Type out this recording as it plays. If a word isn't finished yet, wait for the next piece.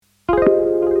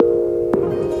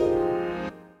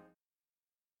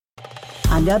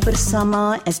Anda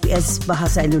bersama SBS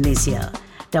Bahasa Indonesia.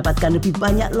 Dapatkan lebih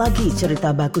banyak lagi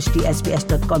cerita bagus di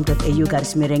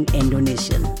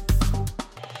sbs.com.au/Indonesian.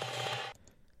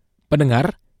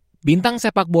 Pendengar, bintang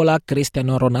sepak bola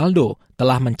Cristiano Ronaldo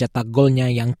telah mencetak golnya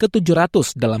yang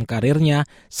ke-700 dalam karirnya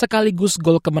sekaligus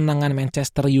gol kemenangan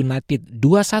Manchester United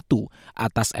 2-1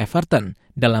 atas Everton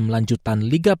dalam lanjutan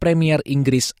Liga Premier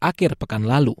Inggris akhir pekan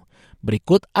lalu.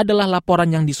 Berikut adalah laporan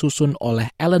yang disusun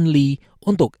oleh Alan Lee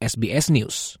untuk SBS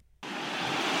News.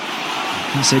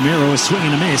 Casemiro a swing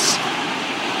and a miss,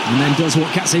 and then does what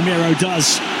Casemiro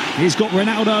does. He's got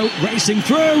Ronaldo racing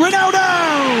through. Ronaldo!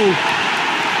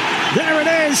 There it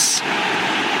is!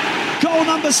 Goal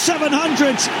number 700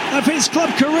 of his club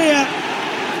career.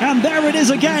 And there it is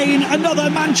again,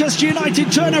 another Manchester United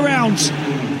turnaround.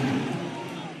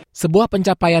 Sebuah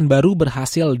pencapaian baru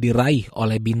berhasil diraih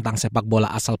oleh bintang sepak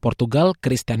bola asal Portugal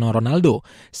Cristiano Ronaldo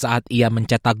saat ia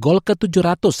mencetak gol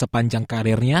ke-700 sepanjang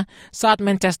karirnya saat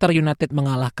Manchester United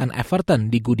mengalahkan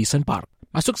Everton di Goodison Park.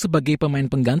 Masuk sebagai pemain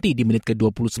pengganti di menit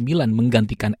ke-29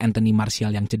 menggantikan Anthony Martial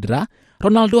yang cedera,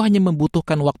 Ronaldo hanya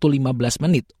membutuhkan waktu 15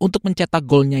 menit untuk mencetak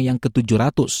golnya yang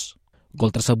ke-700. Gol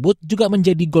tersebut juga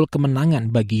menjadi gol kemenangan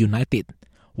bagi United.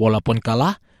 Walaupun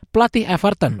kalah, pelatih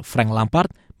Everton Frank Lampard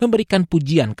memberikan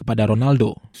pujian kepada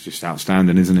Ronaldo. It's just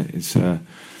outstanding, isn't it?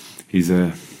 He's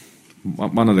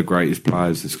one of the greatest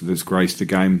players that's graced the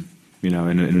game. You know,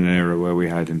 in an era where we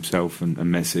had himself and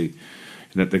Messi,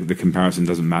 that the comparison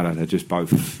doesn't matter. They're just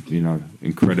both, you know,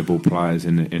 incredible players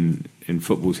in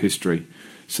football's history.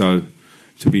 So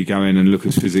to be going and look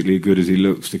as physically good as he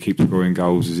looks, to keep scoring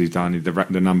goals as he's done,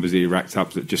 the numbers that he racked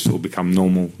up that just sort of become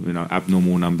normal, you know,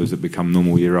 abnormal numbers that become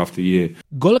normal year after year.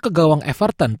 Gol ke gawang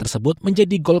Everton tersebut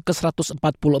menjadi gol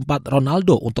ke-144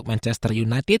 Ronaldo untuk Manchester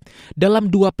United dalam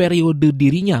 2 periode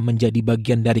dirinya menjadi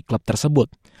bagian dari klub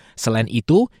tersebut. Selain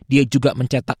itu, dia juga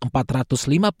mencetak 450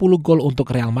 gol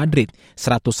untuk Real Madrid,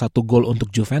 101 gol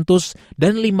untuk Juventus,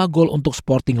 dan 5 gol untuk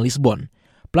Sporting Lisbon.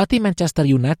 Pelatih Manchester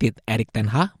United, Erik ten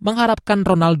Hag, mengharapkan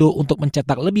Ronaldo untuk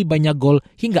mencetak lebih banyak gol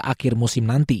hingga akhir musim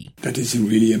nanti. That is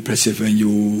really impressive when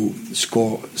you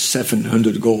score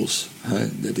 700 goals.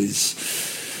 That is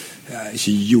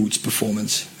it's a huge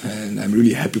performance, and I'm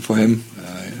really happy for him.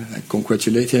 I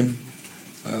congratulate him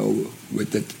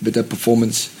with that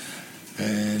performance,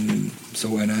 and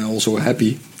I'm also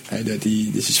happy that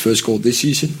this is his first goal this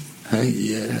season.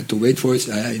 He had to wait for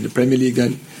it in the Premier League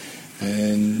then,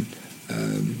 and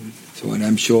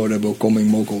I'm sure there will coming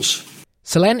more goals.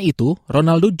 Selain itu,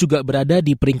 Ronaldo juga berada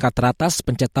di peringkat teratas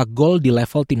pencetak gol di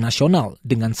level tim nasional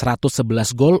dengan 111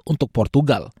 gol untuk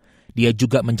Portugal. Dia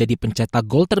juga menjadi pencetak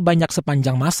gol terbanyak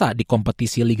sepanjang masa di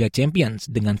kompetisi Liga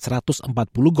Champions dengan 140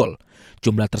 gol.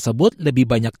 Jumlah tersebut lebih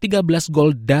banyak 13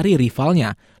 gol dari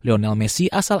rivalnya, Lionel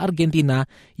Messi asal Argentina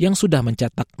yang sudah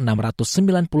mencetak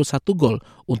 691 gol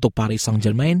untuk Paris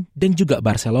Saint-Germain dan juga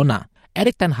Barcelona.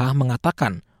 Erik ten Hag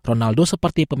mengatakan, Ronaldo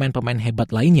seperti pemain-pemain hebat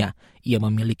lainnya, ia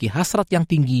memiliki hasrat yang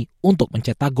tinggi untuk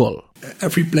mencetak gol.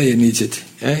 Every player needs it.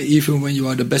 Even when you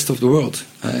are the best of the world,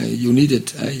 you need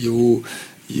it. You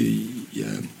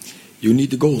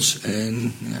need the goals.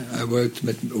 And I worked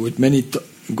with many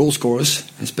goal scorers,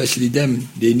 especially them.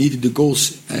 They needed the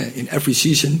goals in every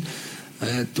season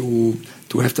to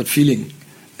have that feeling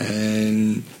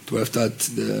and to have that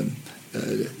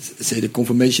the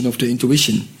confirmation of the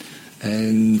intuition.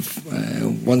 And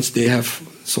once they have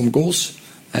some goals,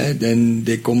 then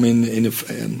they come in the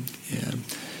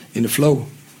flow,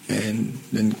 and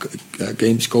then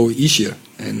games go easier,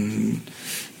 and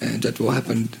that will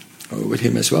happen with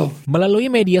him as well.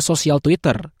 Melalui media sosial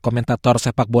Twitter, komentator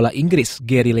sepak bola Inggris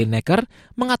Gary Lineker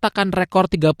mengatakan rekor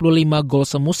 35 gol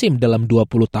semusim dalam 20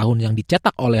 tahun yang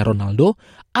dicetak oleh Ronaldo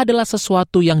adalah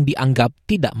sesuatu yang dianggap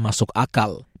tidak masuk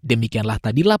akal. Demikianlah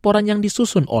tadi laporan yang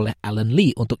disusun oleh Alan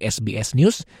Lee untuk SBS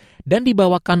News dan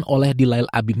dibawakan oleh Dilail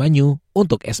Abimanyu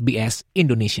untuk SBS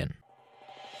Indonesia.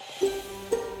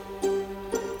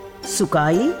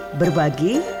 Sukai,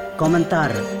 berbagi, komentar.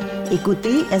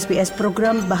 Ikuti SBS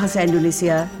program Bahasa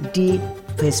Indonesia di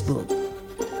Facebook.